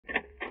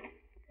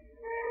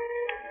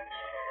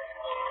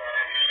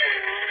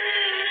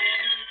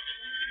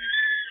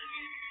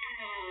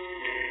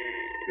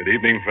Good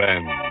evening,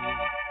 friends.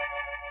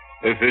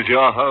 This is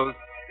your host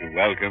to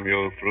welcome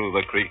you through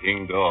the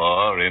creaking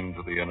door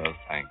into the inner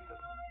sanctum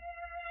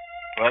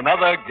for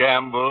another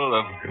gamble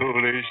of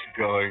ghoulish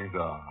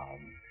goings-on.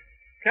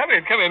 Come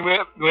in.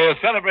 We're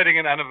celebrating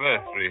an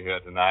anniversary here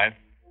tonight.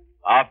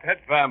 Our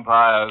pet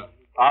vampires,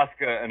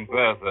 Oscar and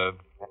Bertha,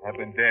 have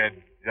been dead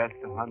just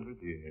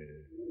 100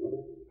 years.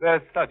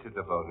 They're such a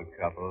devoted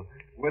couple.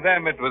 With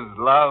them, it was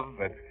love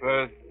at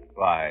first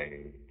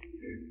sight.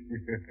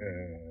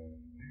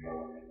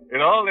 In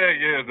all their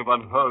years of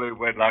unholy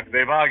wedlock,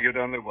 they've argued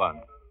only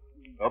once,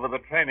 over the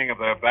training of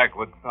their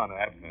backward son,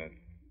 Abner.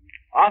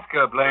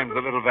 Oscar blames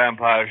the little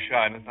vampire's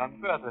shyness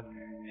on Bertha.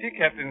 She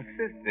kept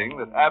insisting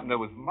that Abner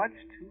was much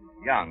too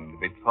young to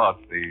be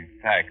taught the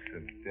facts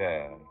of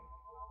death.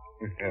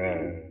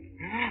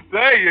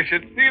 Say, you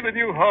should see the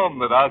new home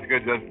that Oscar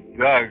just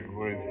dug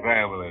for his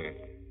family,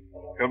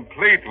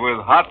 complete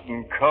with hot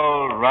and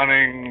cold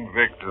running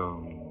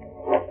victims.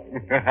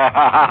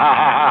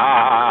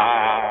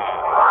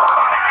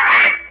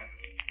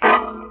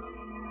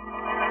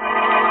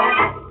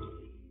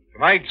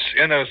 Tonight's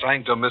Inner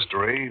Sanctum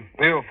mystery,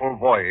 Fearful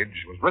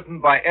Voyage, was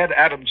written by Ed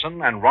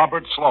Adamson and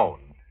Robert Sloan,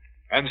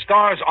 and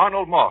stars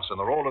Arnold Moss in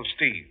the role of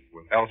Steve,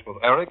 with Elspeth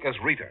Eric as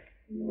Rita.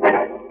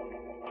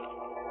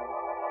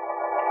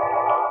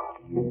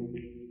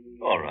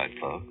 All right,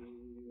 folks.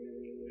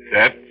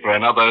 Set for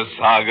another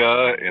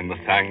saga in the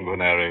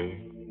sanguinary.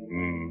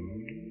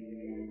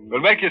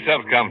 Well, make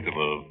yourself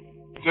comfortable.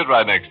 Sit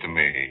right next to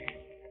me.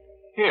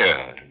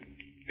 Here,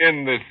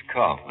 in this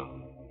coffin.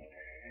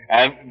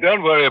 And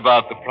don't worry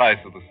about the price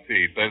of the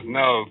seat. There's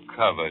no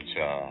cover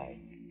charge.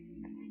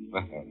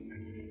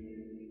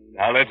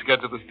 Now let's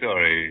get to the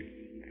story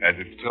as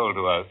it's told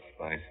to us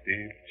by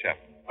Steve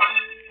Chapman.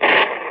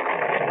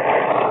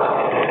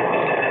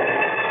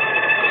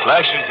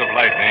 Flashes of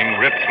lightning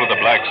rip through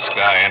the black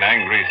sky in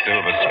angry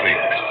silver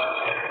streaks.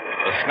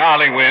 The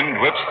snarling wind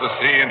whips the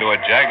sea into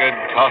a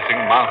jagged, tossing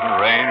mountain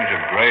range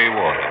of gray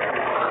water.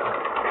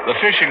 The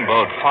fishing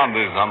boat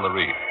founders on the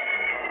reef,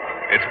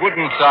 its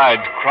wooden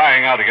sides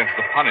crying out against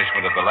the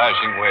punishment of the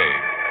lashing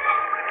waves.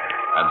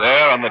 And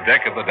there on the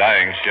deck of the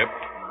dying ship,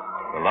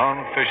 the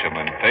lone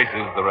fisherman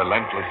faces the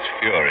relentless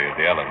fury of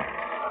the elements.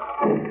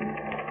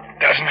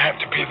 Doesn't have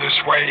to be this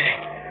way.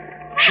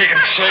 She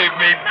can save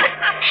me, but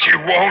she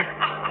won't.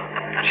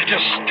 She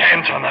just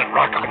stands on that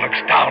rock and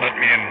looks down at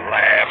me and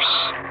laughs.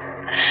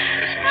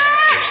 This is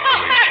just the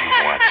way she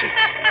wants it.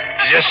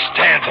 She just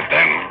stands and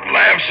then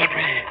laughs at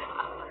me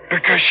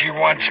because she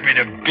wants me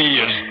to be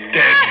as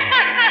dead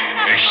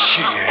as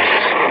she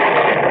is.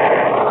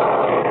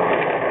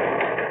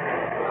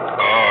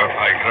 Oh, if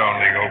I could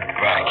only go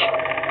back.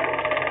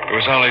 It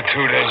was only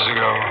 2 days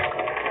ago.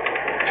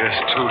 Just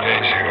 2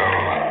 days ago.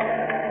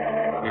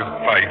 If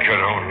I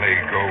could only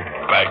go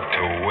back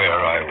to where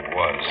I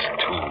was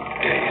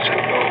 2 days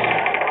ago.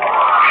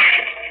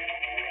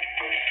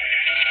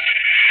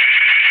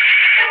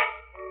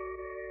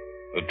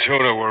 The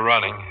tuna were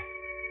running,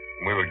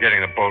 and we were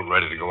getting the boat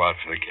ready to go out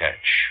for the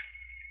catch.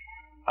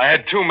 I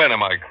had 2 men in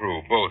my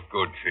crew, both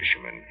good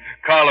fishermen.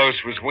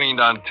 Carlos was weaned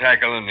on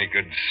tackle, and he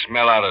could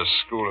smell out a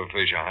school of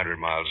fish 100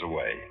 miles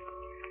away.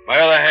 My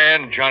other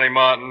hand, Johnny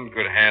Martin,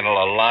 could handle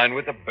a line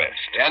with the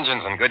best. The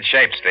engine's in good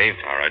shape, Steve.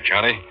 All right,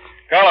 Johnny.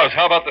 Carlos,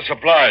 how about the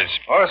supplies?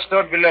 All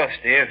stored below,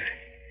 Steve.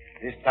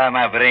 This time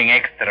I bring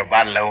extra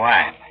bottle of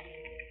wine.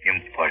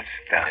 Import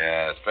stuff.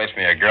 Yeah, it's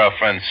me a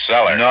girlfriend's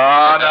cellar.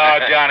 No,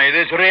 Johnny.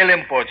 This real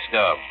import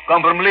stuff.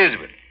 Come from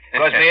Lisbon.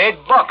 Cost me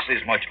 $8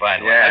 this much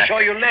fine wine. I'll show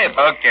you later.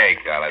 Okay,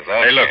 Carlos.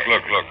 Okay. Hey, look.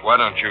 Why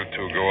don't you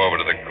two go over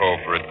to the cove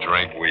for a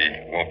drink? We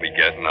won't be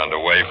getting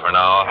underway for an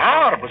hour.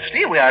 Hour? But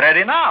Steve, we are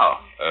ready now.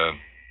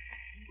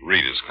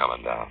 Rita's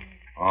coming down.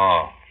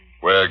 Oh.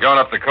 We're going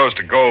up the coast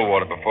to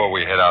Goldwater before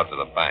we head out to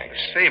the banks.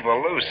 Steve,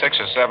 we'll lose 6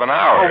 or 7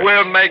 hours. Oh,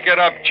 we'll make it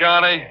up,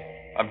 Johnny.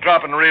 I'm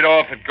dropping Rita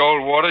off at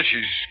Goldwater.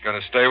 She's going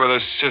to stay with her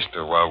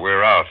sister while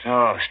we're out.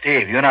 Oh,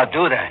 Steve, you not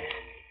do that.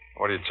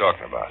 What are you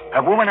talking about?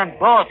 A woman on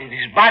board. It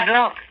is bad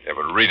luck. Yeah,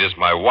 but Rita's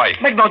my wife.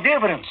 Make no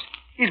difference.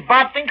 It's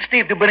bad thing,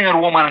 Steve, to bring a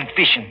woman on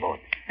fishing boat.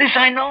 This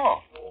I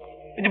know.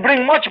 It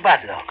bring much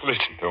bad luck.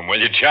 Listen to him, will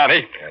you,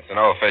 Johnny? Yeah, it's an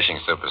old fishing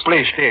superstition.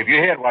 Please, Steve, you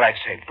hear what I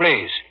say.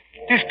 Please.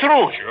 It's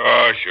truth.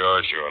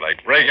 Sure.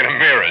 Like breaking a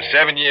mirror.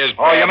 7 years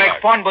Oh, you bad make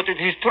luck. fun, but it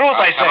is truth,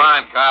 I say. Come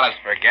on, Carlos,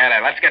 forget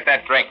it. Let's get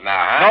that drink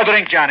now, huh? No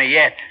drink, Johnny,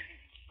 yet.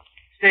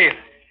 Steve.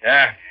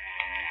 Yeah?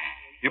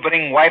 You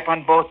bring wife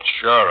on boat?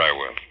 Sure I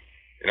will.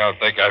 You don't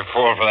think I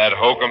fall for that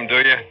hokum, do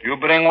you? You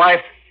bring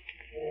wife?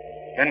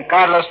 Then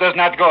Carlos does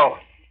not go.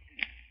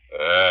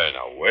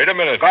 Now, wait a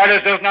minute.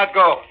 Carlos does not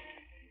go.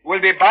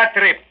 Will be bad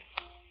trip.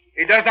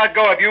 He does not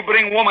go if you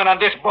bring woman on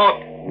this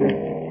boat.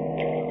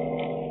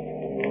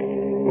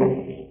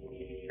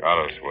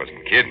 Carlos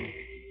wasn't kidding.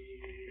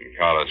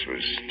 Carlos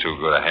was too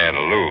good a hand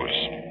to lose.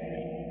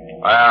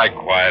 I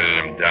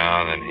quieted him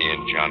down, and he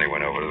and Johnny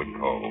went over to the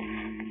cove.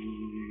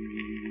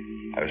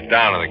 I was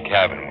down in the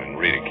cabin when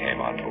Rita came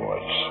on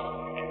board.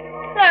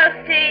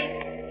 Hello, Steve.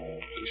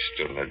 She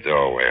stood in the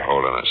doorway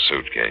holding a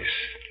suitcase.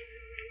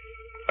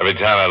 Every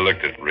time I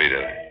looked at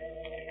Rita,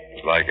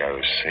 It's like I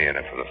was seeing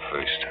her for the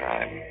first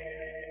time.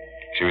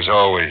 She was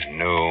always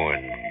new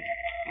and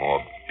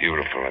more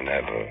beautiful than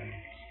ever.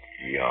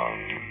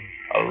 Young,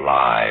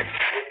 alive.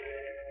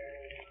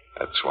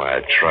 That's why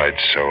I tried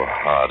so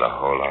hard to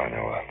hold on to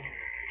her.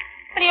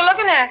 What are you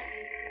looking at?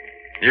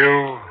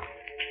 You?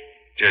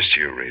 Just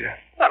you, Rita.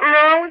 Something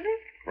wrong with me?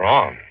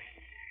 Wrong?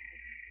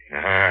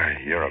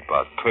 You're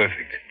about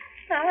perfect.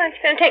 Well, I'm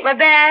just going to take my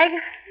bag.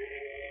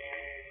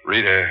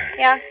 Rita,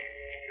 Yeah?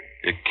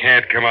 you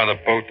can't come on the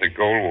boat to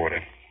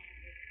Goldwater.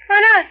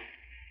 Why not?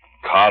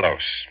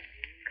 Carlos.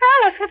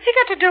 Carlos, what's he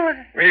got to do with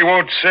it? He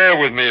won't sail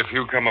with me if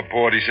you come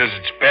aboard. He says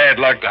it's bad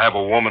luck to have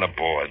a woman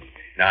aboard.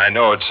 Now, I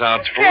know it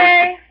sounds foolish,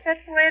 Okay, that's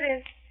the way it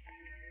is.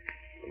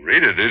 but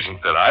Rita, it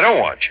isn't that I don't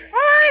want you.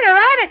 All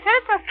right, I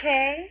said it's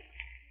okay.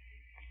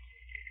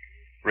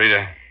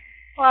 Rita,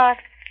 What?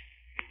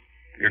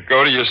 you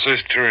go to your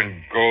sister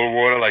in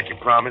Goldwater like you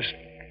promised?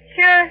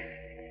 Sure.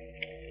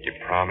 You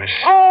promise?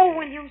 Oh,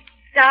 will you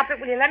stop it?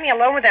 Will you let me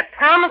alone with that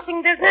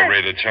promising business? Well,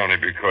 Rita, it's only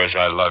because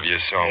I love you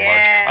so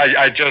Yeah. much.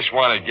 I just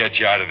want to get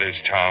you out of this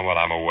town while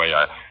I'm away.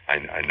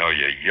 I know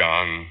you're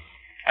young.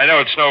 I know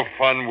it's no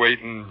fun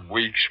waiting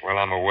weeks while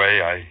I'm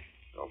away. I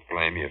don't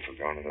blame you for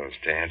going to those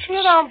dances.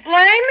 You don't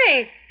blame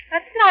me.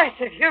 That's nice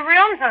of you,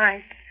 real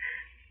nice.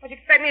 What do you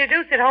expect me to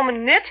do, sit home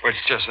and knit? Well,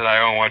 it's just that I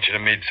don't want you to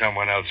meet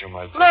someone else who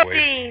might Look,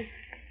 wait. Eve.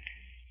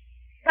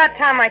 About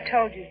time I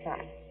told you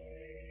something.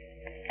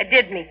 I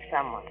did meet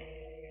someone.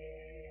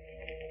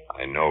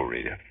 I know,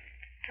 Rita.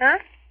 Huh?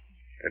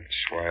 That's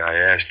why I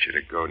asked you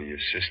to go to your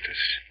sister's.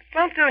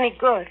 Won't do any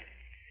good.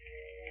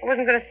 I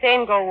wasn't going to stay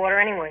in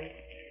Goldwater anyway.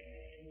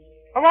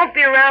 I won't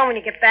be around when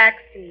you get back,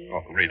 Steve.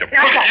 Oh, Rita,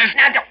 Now please. don't.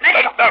 Now don't.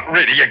 Let go. No,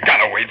 Rita, you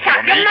gotta wait for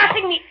Stop. me. You're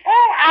knocking me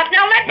all out.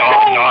 Now let No,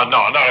 go.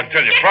 not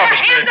until you Get promise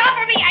your hands me.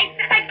 off of me. I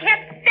said I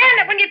can't stand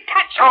it when you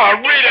touch me. Oh,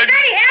 Get Rita. your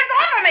dirty hands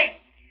off of me.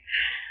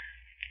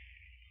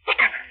 Look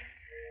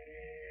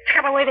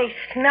at the way they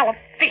smell of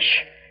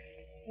fish.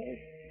 Always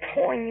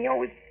pulling me,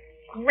 always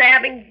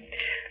grabbing.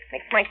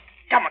 Makes my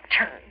stomach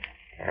turn.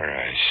 All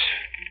right.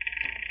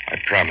 I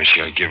promise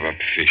you I'll give up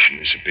fishing.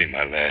 This will be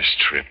my last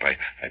trip. I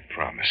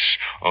promise.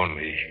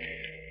 Only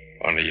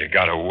you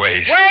gotta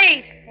wait.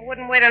 Wait! I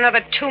wouldn't wait another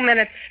 2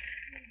 minutes.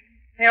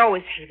 I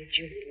always hated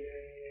you.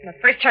 From the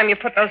first time you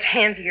put those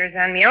hands of yours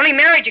on me. I only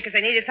married you because I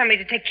needed somebody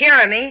to take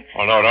care of me.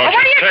 Oh, no, don't Well,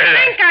 what do you you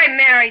say think I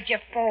married you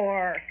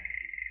for?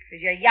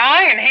 Because you're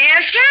young and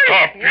handsome?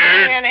 Stop it.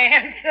 Young and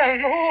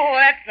handsome. Ooh,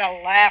 that's a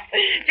laugh.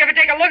 Did you ever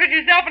take a look at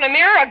yourself in the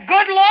mirror? A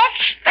good look?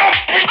 Stop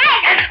it.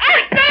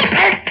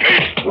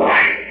 Stop!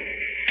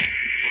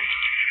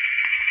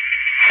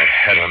 I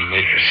had to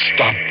make her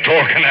stop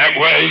talking that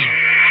way.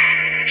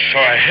 So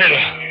I hit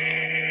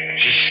her.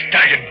 She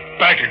staggered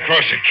back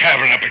across the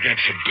cabin up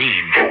against the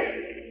beam.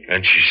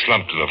 Then she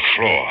slumped to the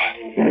floor.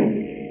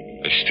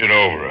 I stood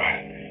over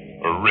her.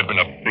 A ribbon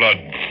of blood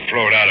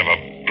flowed out of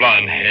her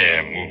blonde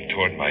hair, moved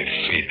toward my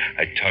feet.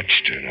 I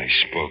touched her and I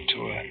spoke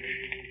to her.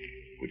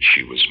 But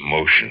she was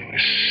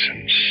motionless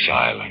and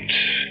silent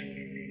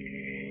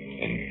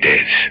and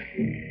dead.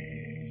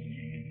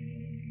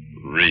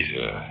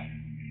 Rita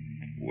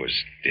was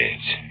dead.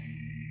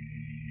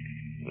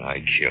 And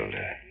I killed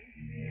her.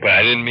 But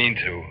I didn't mean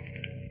to.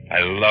 I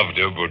loved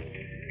her, but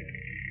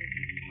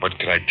what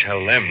could I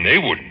tell them? They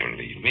wouldn't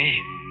believe me.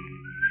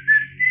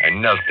 I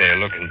knelt there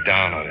looking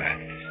down on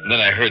her. And then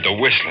I heard the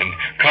whistling.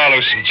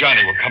 Carlos and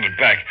Johnny were coming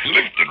back. I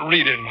lifted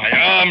Rita in my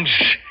arms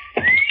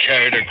and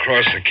carried her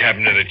across the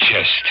cabin to the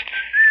chest.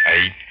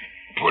 I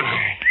put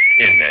her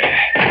in there.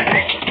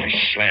 I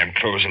slammed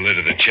close the lid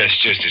of the chest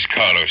just as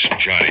Carlos and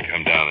Johnny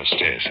come down the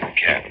stairs of the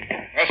cabin.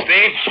 Well,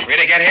 Steve,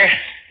 Rita get here?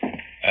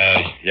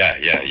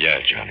 Yeah,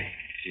 Johnny.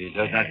 She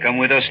does not come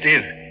with us,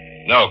 Steve.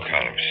 No,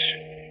 Carlos.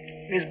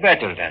 It's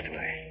better that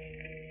way.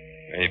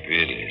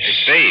 Maybe it is. Hey,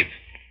 Steve.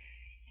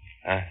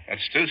 Huh?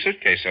 That's Stu's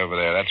suitcase over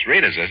there. That's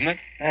Rita's, isn't it?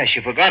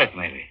 She forgot it,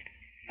 maybe.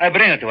 I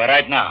bring it to her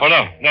right now. Oh,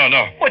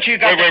 no. What you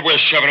got? Wait, we're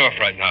shoving off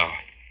right now.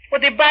 What,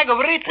 the bag of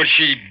Rita? Well,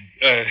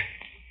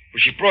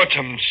 she brought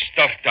some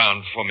stuff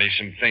down for me,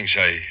 some things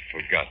I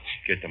forgot.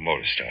 Get the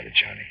motor started,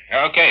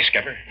 Johnny. Okay,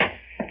 Skipper.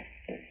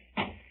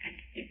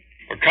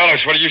 Well,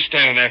 Carlos, what are you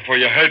standing there for?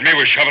 You heard me.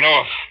 We're shoving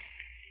off.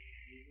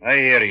 I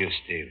hear you,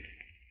 Steve.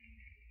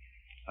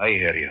 I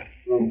hear you.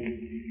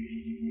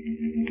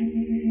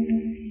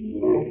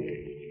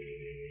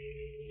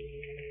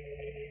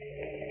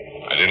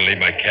 I didn't leave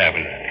my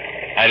cabin.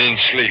 I didn't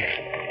sleep.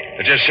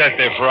 I just sat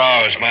there for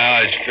hours, my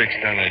eyes fixed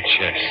on her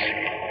chest.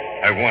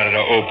 I wanted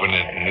to open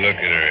it and look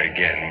at her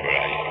again, but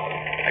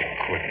I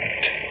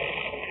couldn't.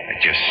 I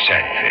just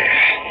sat there.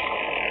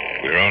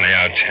 We were only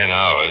out 10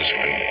 hours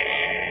when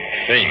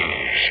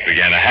things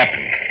began to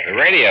happen. The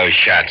radio's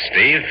shot,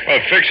 Steve. Well,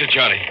 fix it,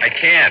 Johnny. I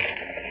can't.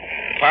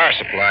 The power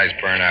supply's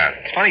burned out.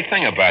 It's a funny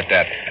thing about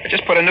that. I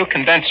just put a new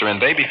condenser in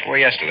day before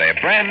yesterday,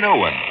 a brand new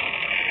one.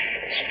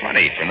 It's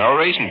funny. For no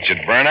reason, it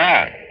should burn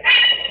out.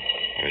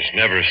 I was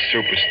never a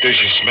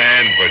superstitious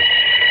man, but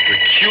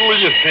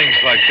peculiar things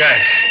like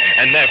that.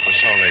 And that was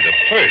only the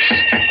first.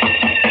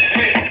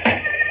 Hey.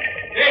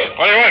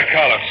 What do you want,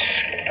 Carlos?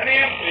 Let me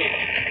empty.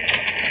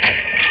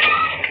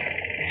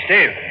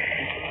 Steve,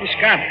 this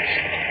compass.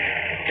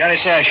 Johnny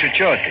said I should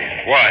show it to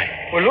you. Why?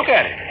 Well, look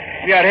at it.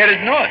 We are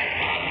headed north.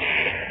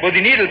 But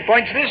the needle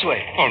points this way.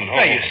 Oh, no.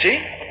 There, you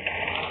see?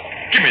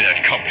 Give me that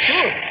compass.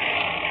 Sure.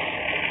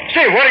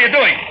 Steve, what are you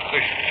doing?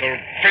 This'll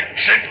fix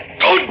it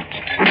good.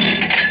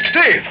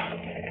 Steve!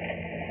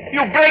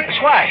 You break us.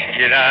 Why?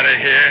 Get out of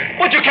here.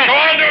 What you can't... Go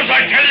on, do as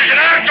I tell you.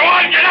 Get out. Go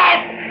on, get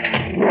out.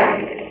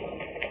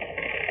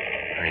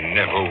 I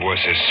never was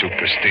a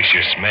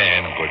superstitious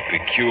man, but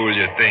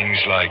peculiar things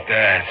like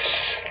that.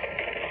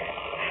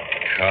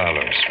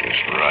 Carlos was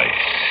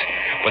right.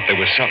 But there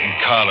was something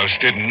Carlos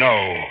didn't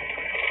know.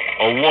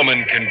 A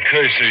woman can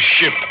curse a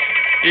ship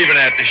even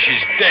after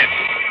she's dead.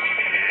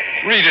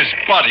 Rita's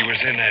body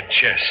was in that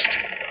chest.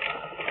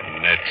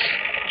 And that's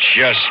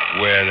just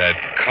where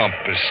that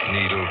compass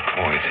needle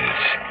pointed.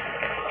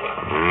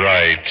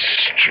 Right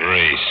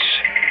straight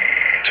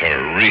to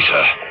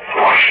Rita.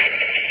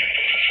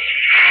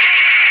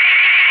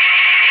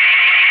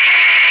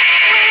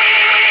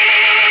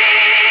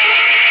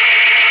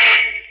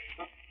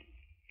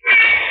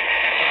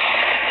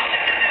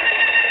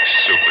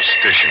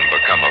 Superstition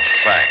become a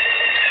fact.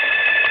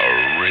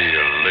 A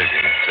real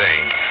living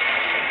thing.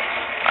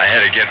 I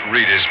had to get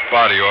Rita's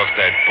body off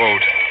that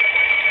boat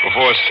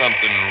before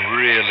something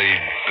really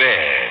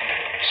bad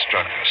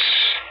struck us.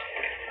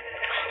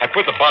 I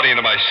put the body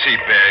into my sea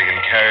bag and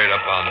carried it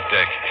up on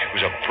deck. It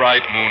was a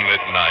bright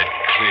moonlit night,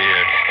 clear,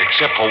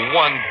 except for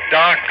one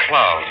dark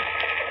cloud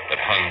that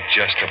hung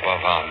just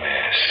above our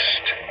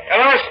mast.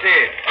 Hello,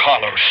 Steve.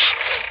 Carlos.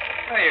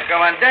 Oh, you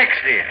come on deck,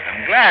 Steve.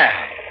 I'm glad.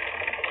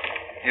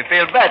 You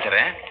feel better,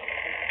 eh?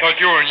 Thought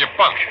you were in your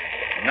bunk.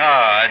 No,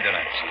 I do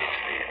not sleep,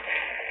 Steve.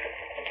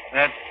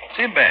 That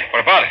sea bag.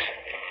 What about it?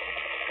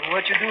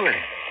 What you do with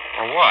it?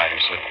 Well, why?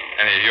 Is it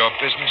any of your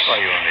business? Why,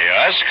 you only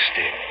ask,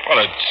 Steve.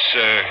 Well, it's,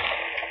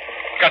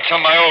 got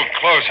some of my old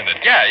clothes in it.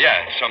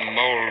 Yeah, some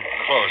old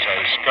clothes. I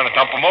was going to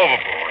dump them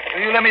overboard.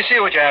 Will you let me see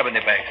what you have in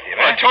the bag,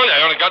 Steve? Well, I told you I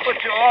only got... But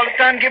you all the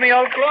time give me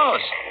old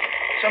clothes.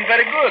 Some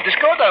very good. This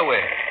coat I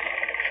wear.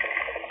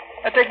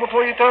 I take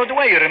before you throw it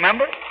away, you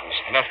remember?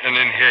 There's nothing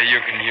in here you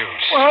can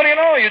use. Well, how do you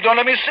know? You don't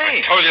let me see.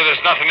 I told you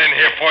there's nothing in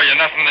here for you,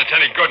 nothing that's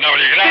any good. Now,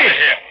 will you get out of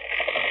here?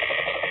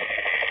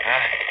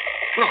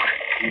 Huh? Look.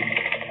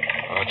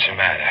 What's the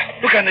matter?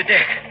 Look on the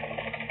deck.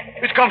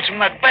 It comes from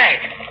that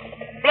bag.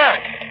 Blood.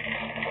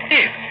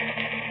 Steve.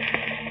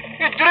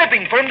 You're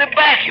dripping from the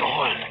back you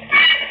hold.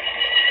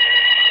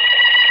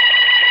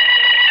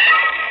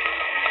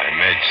 I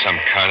made some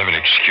kind of an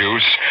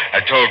excuse. I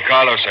told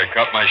Carlos I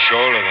cut my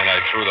shoulder, then I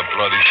threw the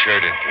bloody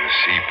shirt into the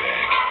sea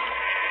bag.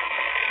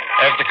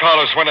 After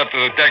Carlos went up to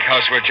the deck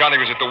house where Johnny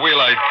was at the wheel,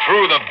 I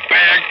threw the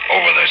bag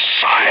over the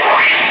side.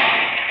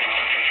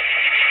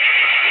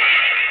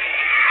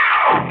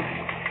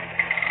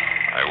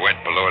 I went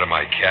below to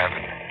my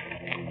cabin.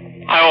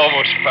 I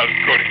almost felt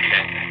good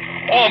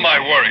again. All my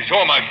worries,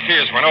 all my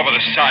fears went over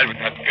the side with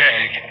that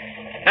bag.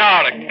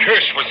 Now the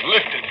curse was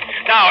lifted.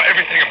 Now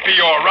everything would be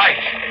all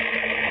right.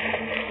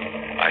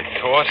 I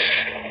thought,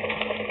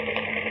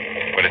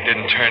 but it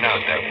didn't turn out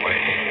that way.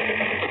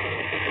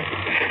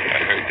 I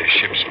heard the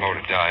ship's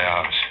motor die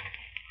out.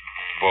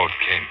 Boat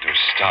came to a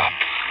stop.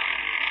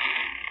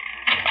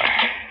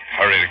 I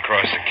hurried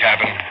across the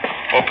cabin,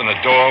 opened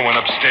the door, went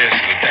upstairs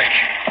to the deck.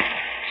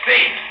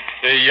 Steve.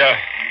 The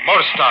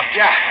motor stopped.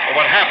 Yeah. Well,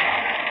 what happened?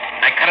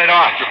 I cut it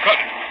off. You cut?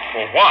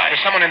 Well, why?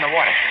 There's someone in the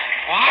water.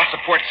 What? Off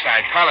the port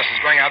side. Carlos is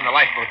going out in the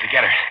lifeboat to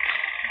get her.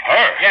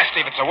 Her? Yes,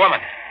 Steve, it's a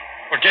woman.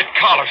 Well, get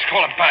Carlos.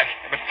 Call him back.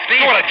 But,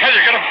 Steve... Do what I tell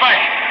you. Get him back.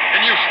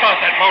 And you start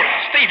that motor.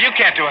 Steve, you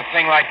can't do a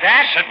thing like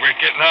that. I said we're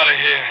getting out of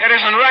here. That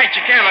isn't right.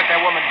 You can't let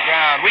that woman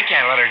drown. We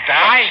can't let her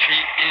die. But she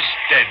is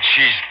dead.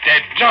 She's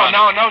dead, No,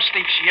 Johnny.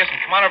 Steve, she isn't.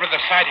 Come on over to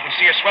the side. You can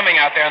see her swimming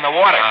out there in the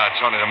water.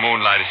 It's only the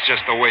moonlight. It's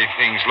just the way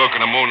things look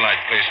in the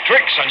moonlight. Plays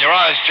tricks on your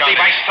eyes, Johnny.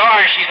 Steve, I saw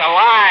her. She's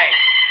alive.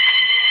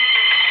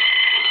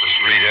 It was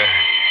Rita.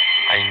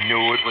 I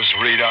knew it was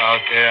Rita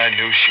out there. I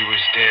knew she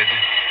was dead.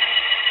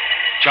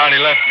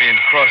 Johnny left me and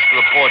crossed to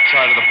the port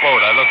side of the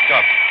boat. I looked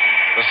up.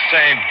 The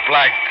same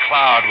black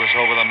cloud was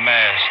over the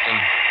mast, and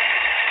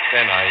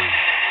then I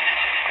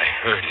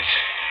heard it.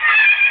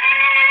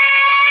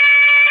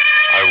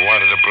 I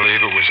wanted to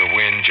believe it was the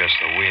wind, just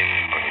the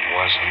wind, but it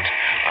wasn't.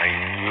 I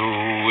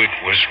knew it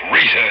was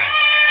Rita.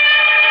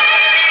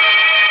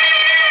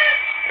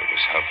 It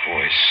was her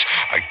voice.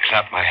 I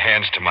clapped my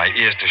hands to my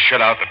ears to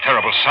shut out the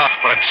terrible sound,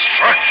 but it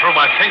struck through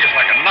my fingers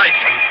like a knife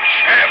and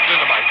jammed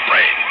into my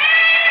brain.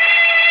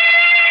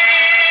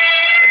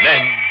 And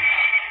then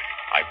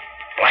I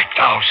blacked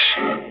out.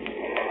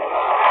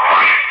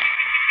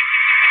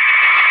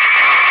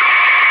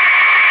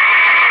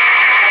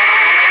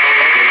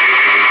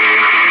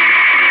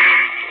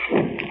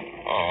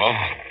 Oh.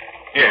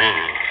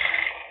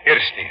 Here,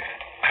 Steve.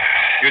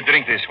 You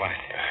drink this one.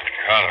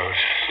 Carlos.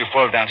 You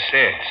fall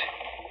downstairs.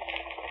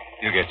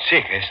 You get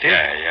sick, eh, Steve?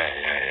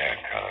 Yeah,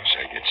 Carlos.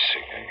 I get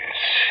sick, I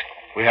guess.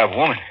 We have a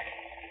woman.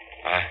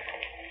 Huh?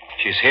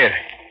 She's here.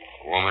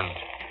 Woman?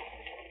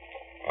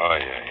 Oh,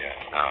 yeah.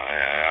 Now,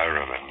 I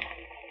remember.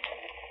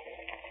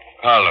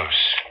 Carlos,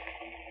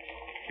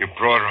 You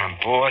brought her on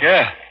board?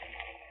 Yeah.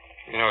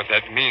 You know what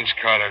that means,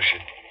 Carlos. You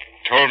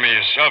told me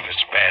yourself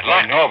it's bad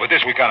luck. I know, but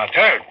this we cannot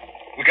tell.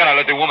 We cannot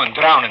let the woman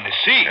drown in the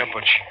sea. Yeah,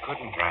 but she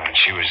couldn't drown.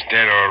 She was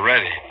dead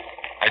already.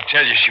 I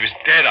tell you, she was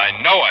dead. I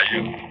know I...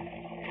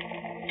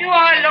 Do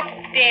I look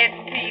dead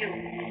to you?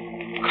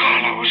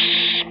 Carlos.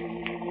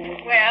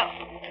 Well,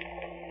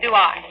 do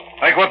I?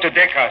 I go up to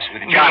deck house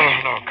with No,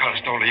 John. no,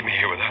 Carlos, don't leave me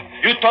here with her.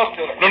 You talk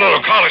to her.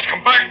 No, Carlos,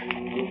 come back.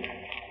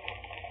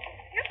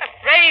 You're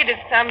afraid of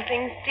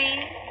something,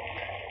 Steve.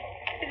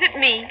 Is it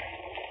me?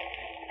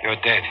 You're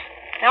dead.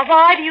 Now,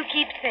 why do you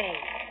keep saying?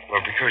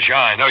 Well, because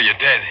I know you're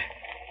dead.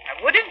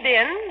 I would have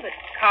been, but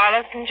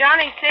Carlos and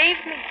Johnny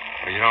saved me.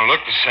 Well, you don't look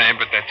the same,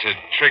 but that's a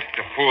trick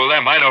to fool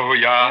them. I know who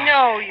you are.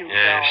 No, you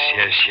Yes,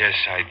 don't. yes,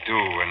 I do,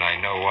 and I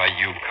know why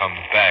you come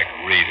back,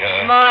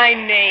 Rita. My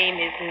name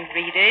isn't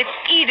Rita. It's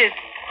Edith.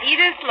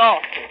 Edith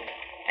Lawson.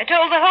 I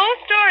told the whole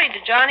story to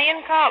Johnny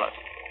and Carlos.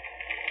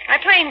 My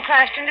plane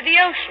crashed into the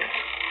ocean.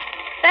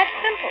 That's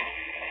simple.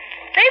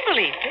 They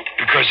believed it.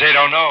 Because they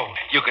don't know.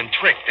 You can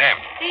trick them.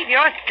 Steve,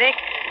 you're sick.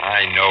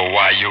 I know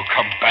why you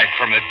come back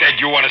from the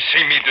dead. You want to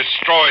see me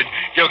destroyed.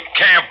 You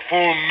can't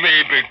fool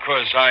me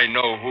because I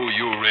know who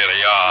you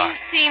really are. You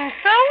seem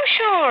so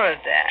sure of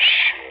that.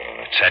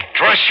 Sure, it's that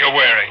dress you're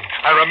wearing.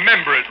 I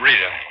remember it,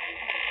 Rita.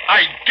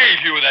 I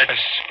gave you that dress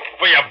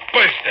for your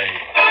birthday.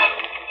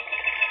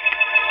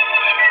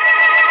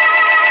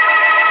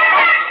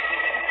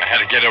 I had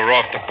to get her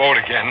off the boat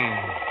again,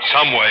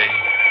 some way.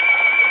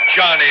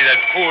 Johnny, that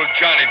fool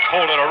Johnny,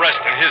 told her to rest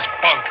in his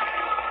bunk.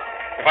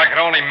 If I could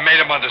only made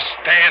him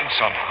understand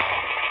somehow.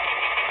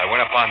 I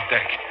went up on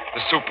deck.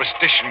 The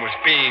superstition was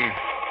being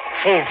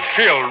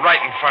fulfilled right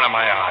in front of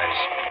my eyes.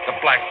 The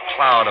black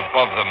cloud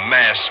above the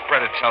mast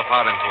spread itself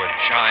out into a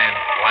giant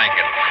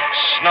blanket,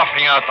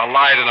 snuffing out the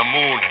light of the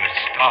moon and the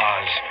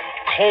stars.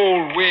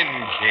 Cold wind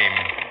came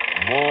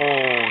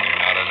moaning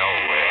out of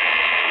nowhere.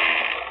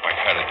 I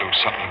had to do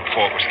something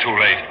before it was too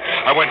late.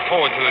 I went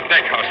forward to the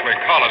deck house where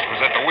Carlos was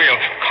at the wheel.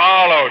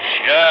 Carlos,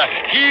 yeah,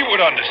 he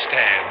would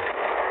understand.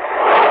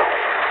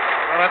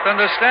 I don't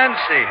understand,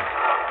 Steve.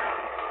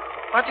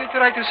 What do you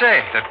try to say?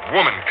 That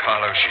woman,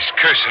 Carlos, she's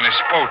cursing this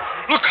boat.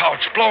 Look how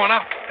it's blowing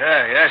up.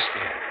 Yeah, yes,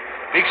 Steve.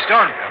 Big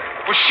storm coming.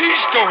 Well,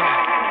 she's doing it.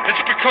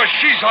 It's because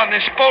she's on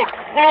this boat.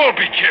 We'll all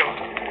be killed.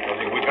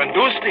 Nothing we can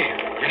do, Steve.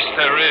 Yes,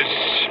 there is.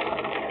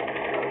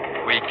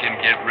 We can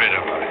get rid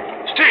of her.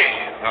 Steve!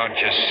 Don't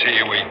you see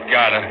we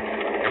gotta?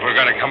 If we're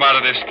gonna come out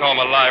of this storm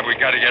alive, we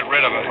gotta get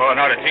rid of her. Oh,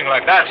 not a thing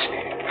like that,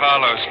 Steve.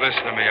 Carlos,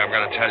 listen to me. I'm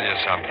gonna tell you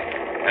something.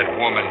 That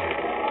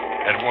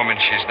woman,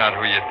 she's not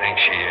who you think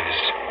she is.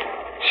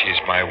 She's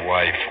my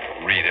wife,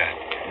 Rita.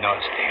 No,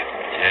 Steve.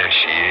 Yeah,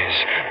 she is.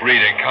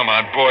 Rita, come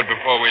on board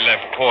before we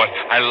left port.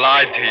 I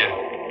lied to you.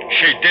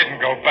 She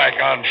didn't go back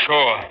on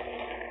shore.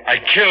 I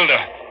killed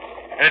her.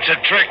 And it's a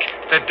trick.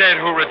 The dead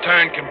who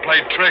return can play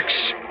tricks.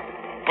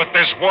 But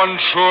there's one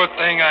sure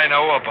thing I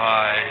know her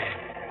by.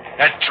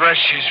 That dress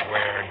she's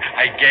wearing,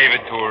 I gave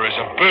it to her as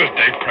a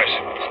birthday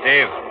present.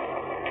 Steve,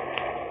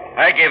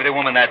 I gave the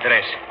woman that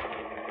dress.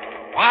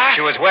 What?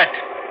 She was wet.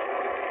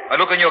 I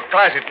look in your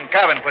closet and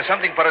cabin for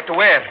something for her to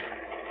wear.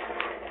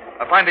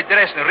 I find the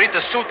dress in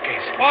Rita's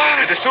suitcase.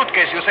 What? In the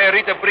suitcase, you say,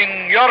 Rita,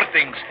 bring your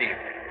things, Steve.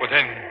 Well,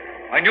 then...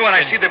 I knew when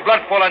I see the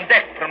blood fall on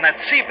deck from that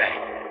sea bag.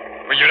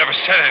 Well, you never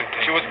said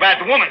anything. She was a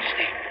bad woman,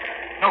 Steve.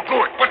 No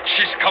good. But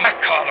she's come back,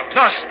 Carlos.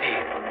 No,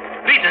 Steve.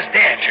 Rita's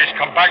dead. She's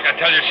come back. I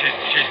tell you,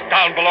 she's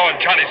down below in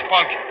Johnny's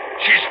bunk.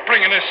 She's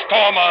bringing this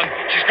storm on.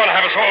 She's going to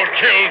have us all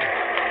killed.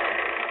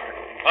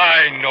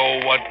 I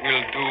know what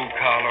we'll do,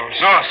 Carlos.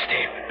 No,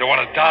 Steve. You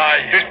want to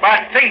die? This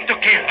bad thing to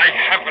kill. I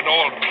have it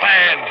all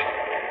planned.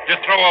 You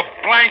throw a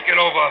blanket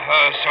over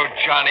her so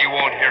Johnny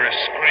won't hear a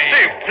scream.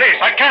 Steve, please,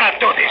 I cannot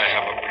do this. I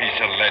have a piece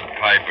of lead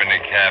pipe in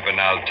the cabin.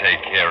 I'll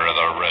take care of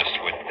the rest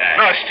with that.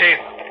 No, Steve.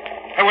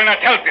 I will not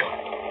help you.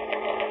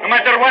 No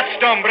matter what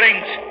storm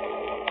brings,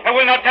 I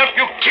will not help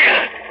you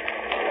kill.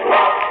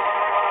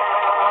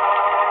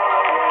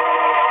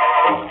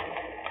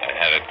 I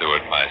had to do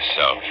it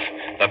myself.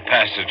 The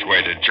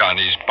passageway to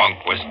Johnny's bunk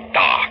was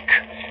dark.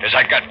 As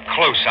I got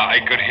closer, I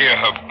could hear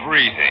her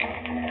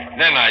breathing.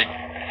 Then I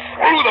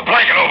threw the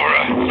blanket over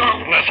her.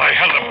 And as I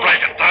held the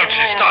blanket down,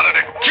 she started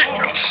to kick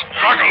and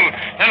struggle.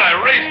 Then I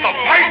raised the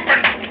pipe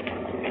and...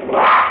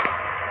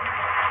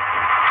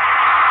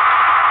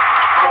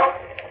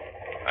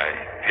 I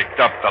picked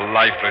up the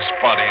lifeless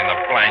body in the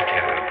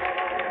blanket and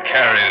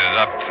carried it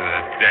up to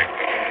the deck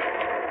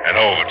and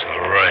over to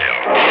the rail.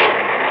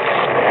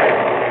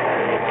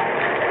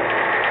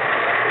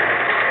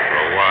 For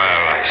a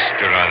while, I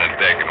stood on the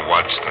deck and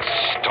watched the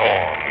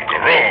storm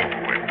grow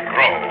and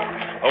grow.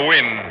 A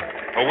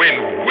wind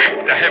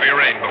whipped the heavy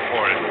rain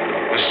before it.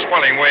 The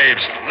swelling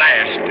waves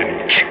lashed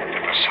and kicked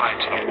at the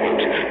sides of the boat.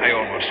 I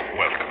almost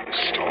welcomed the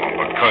storm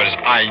because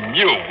I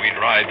knew we'd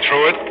ride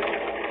through it.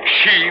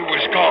 She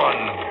was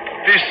gone.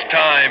 This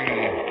time,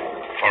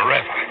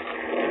 forever.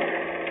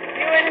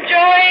 You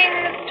enjoying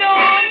the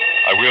storm?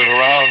 I wheeled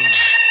around.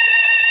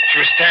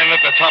 She was standing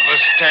at the top of the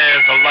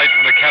stairs. The light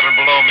from the cabin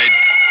below made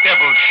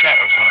devil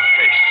shadows on her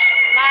face.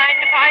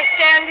 Mind if I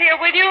stand here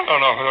with you? Oh,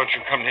 no, don't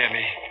you come near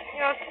me.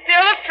 You're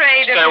still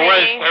afraid of Stay me.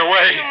 away, stay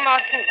away. You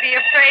mustn't be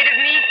afraid of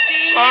me,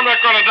 Steve. I'm not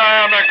going to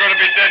die. I'm not going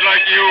to be dead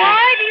like you.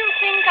 Why do you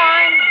think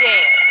I'm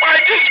dead? I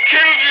just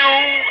killed you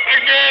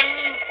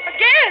again.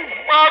 Again?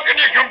 Well, how can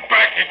you come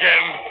back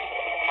again?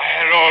 I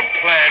had it all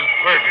planned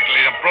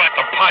perfectly to block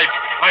the pipe.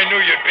 I knew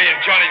you'd be in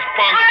Johnny's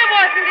bunk. I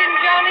wasn't in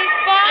Johnny's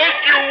bunk. Yes,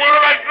 you were.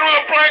 I threw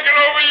the blanket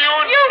over you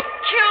and... You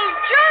killed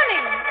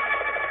Johnny.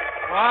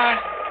 What?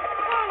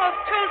 Carlos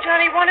told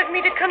Johnny he wanted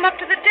me to come up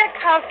to the deck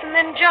house, and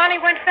then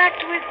Johnny went back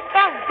to his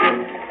bunk.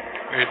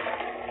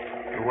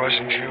 It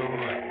wasn't you.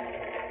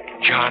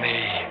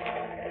 Johnny.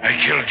 I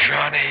killed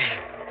Johnny.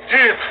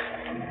 Steve,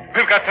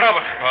 we've got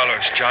trouble.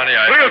 Carlos, Johnny,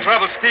 Real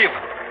trouble, Steve.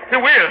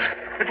 The wheel.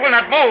 It will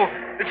not move.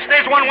 It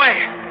stays one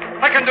way.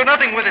 I can do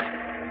nothing with it.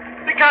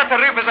 The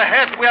Carter Reef is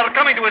ahead. We are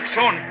coming to it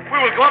soon.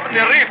 We will go up in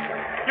the reef.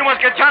 You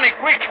must get Johnny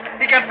quick.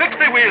 He can fix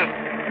the wheel.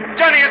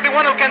 Johnny is the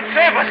one who can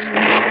save us.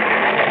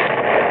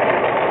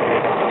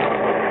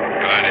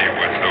 Johnny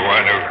was the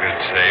one who could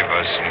save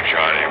us, and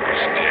Johnny was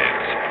dead.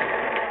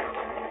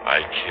 I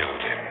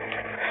killed him.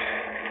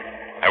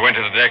 I went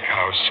to the deck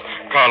house.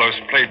 Carlos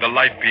played the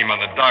light beam on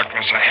the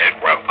darkness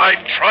ahead. Well, I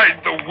tried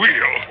the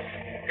wheel.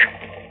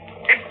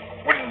 It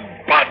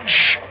wouldn't budge.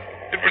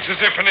 It was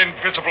as if an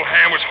invisible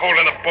hand was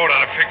holding the boat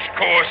on a fixed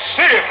course.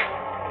 Steve,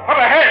 up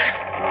ahead.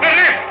 The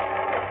reef.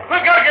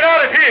 We've got to get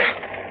out of here.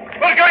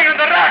 We're going on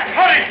the raft.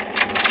 Hurry.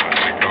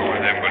 I go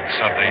with him, but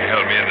something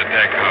held me in the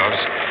deck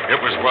house. It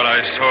was what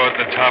I saw at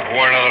the top of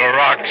one of the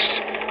rocks.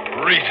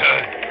 Rita.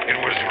 It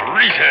was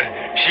Rita.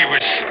 She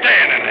was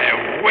standing there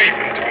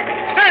waving to me.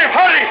 Steve,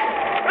 hurry.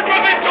 It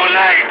will be too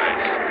late.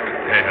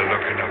 They're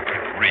looking up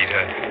at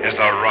Rita as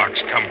the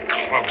rocks come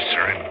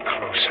closer and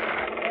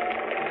closer.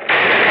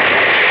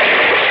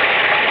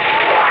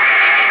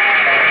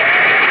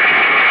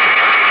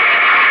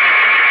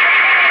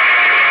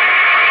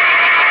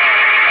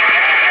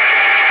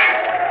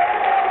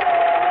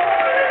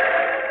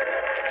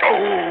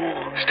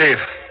 Oh!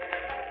 Steve,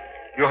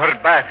 you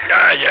hurt bad.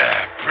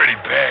 Yeah, pretty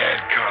bad,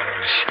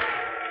 Carlos.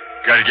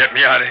 Gotta get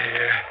me out of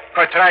here.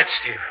 I tried,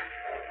 Steve.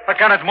 I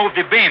cannot move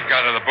the beam.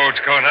 The boat's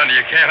going under.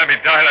 You can't let me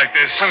die like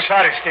this. I'm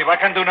sorry, Steve. I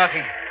can do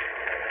nothing.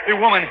 The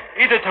woman,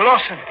 Edith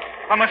Lawson,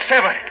 I must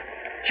save her.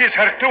 She's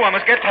hurt, too. I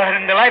must get her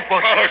in the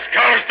lifeboat. Carlos,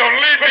 don't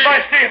leave me.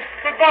 Goodbye, Steve.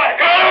 Goodbye.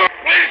 Carlos,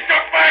 please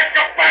come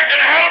back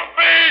and help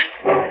me.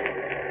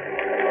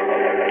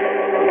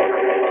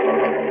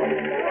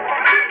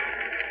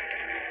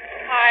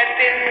 I've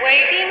been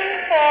waiting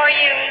for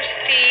you,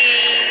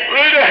 Steve.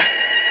 Rita,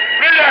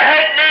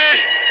 help me.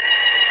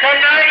 Come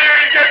down here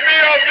and get me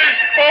off this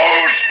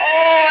boat.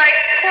 Oh, I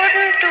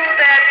couldn't do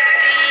that,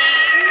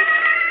 Steve.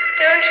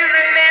 Don't you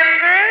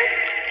remember?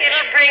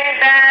 It'll bring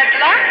bad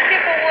luck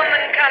if a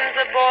woman comes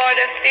aboard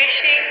a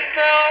fishing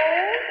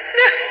boat.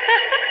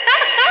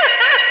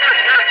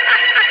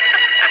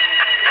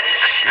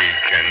 She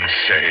can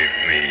save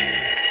me,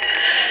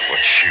 but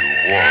she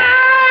won't.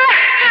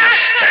 She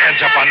just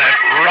stands up on that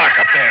rock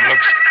up there and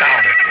looks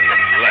down at me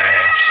and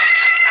laughs.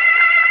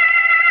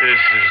 This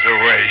is the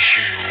way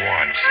she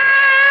wants it.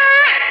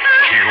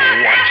 She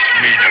wants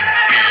me to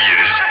be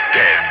as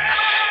dead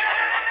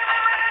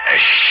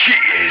as she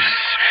is.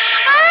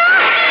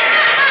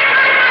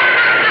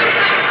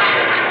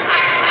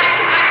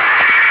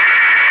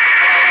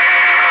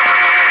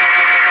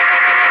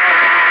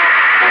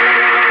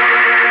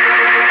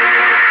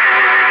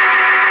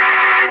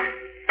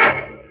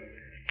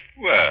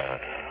 Well,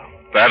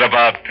 that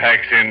about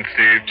packs in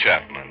Steve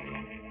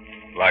Chapman,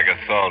 like a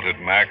salted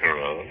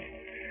mackerel.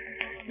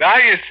 Now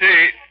you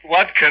see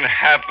what can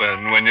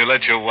happen when you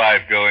let your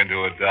wife go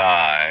into a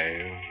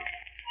dive.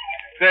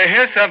 Say,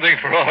 here's something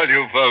for all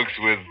you folks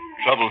with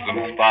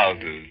troublesome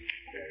spouses.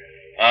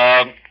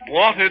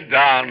 Watered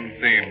down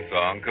theme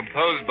song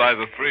composed by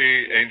the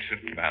three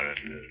ancient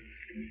mariners.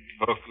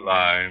 Hook,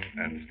 line,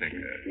 and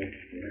sinker.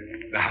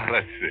 Now,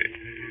 let's see.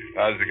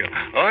 How's it go?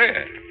 Oh,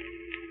 yeah.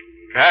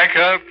 Pack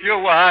up your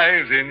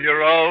wives in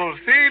your old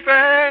sea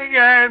bag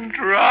and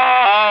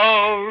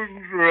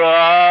drown,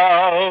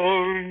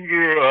 drown,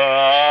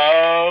 drown.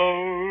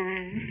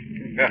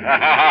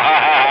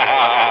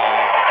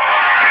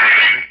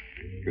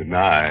 Good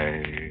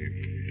night.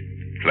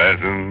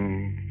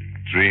 Pleasant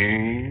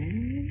dreams.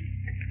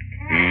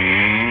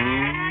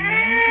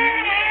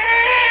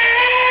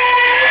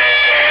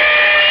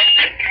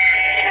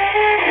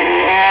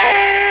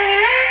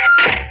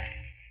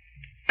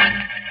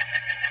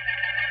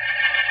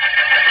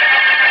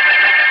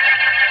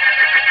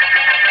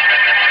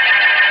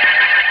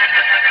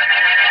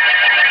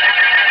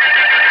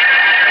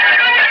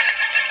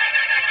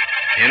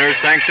 Inner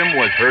Sanctum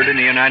was heard in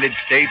the United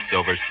States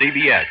over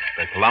CBS,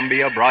 the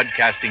Columbia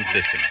Broadcasting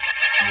System.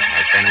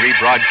 Has been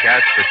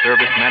rebroadcast for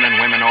servicemen and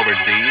women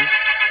overseas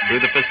through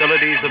the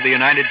facilities of the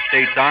United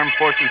States Armed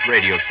Forces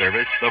Radio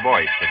Service, the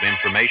voice of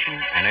information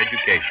and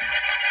education.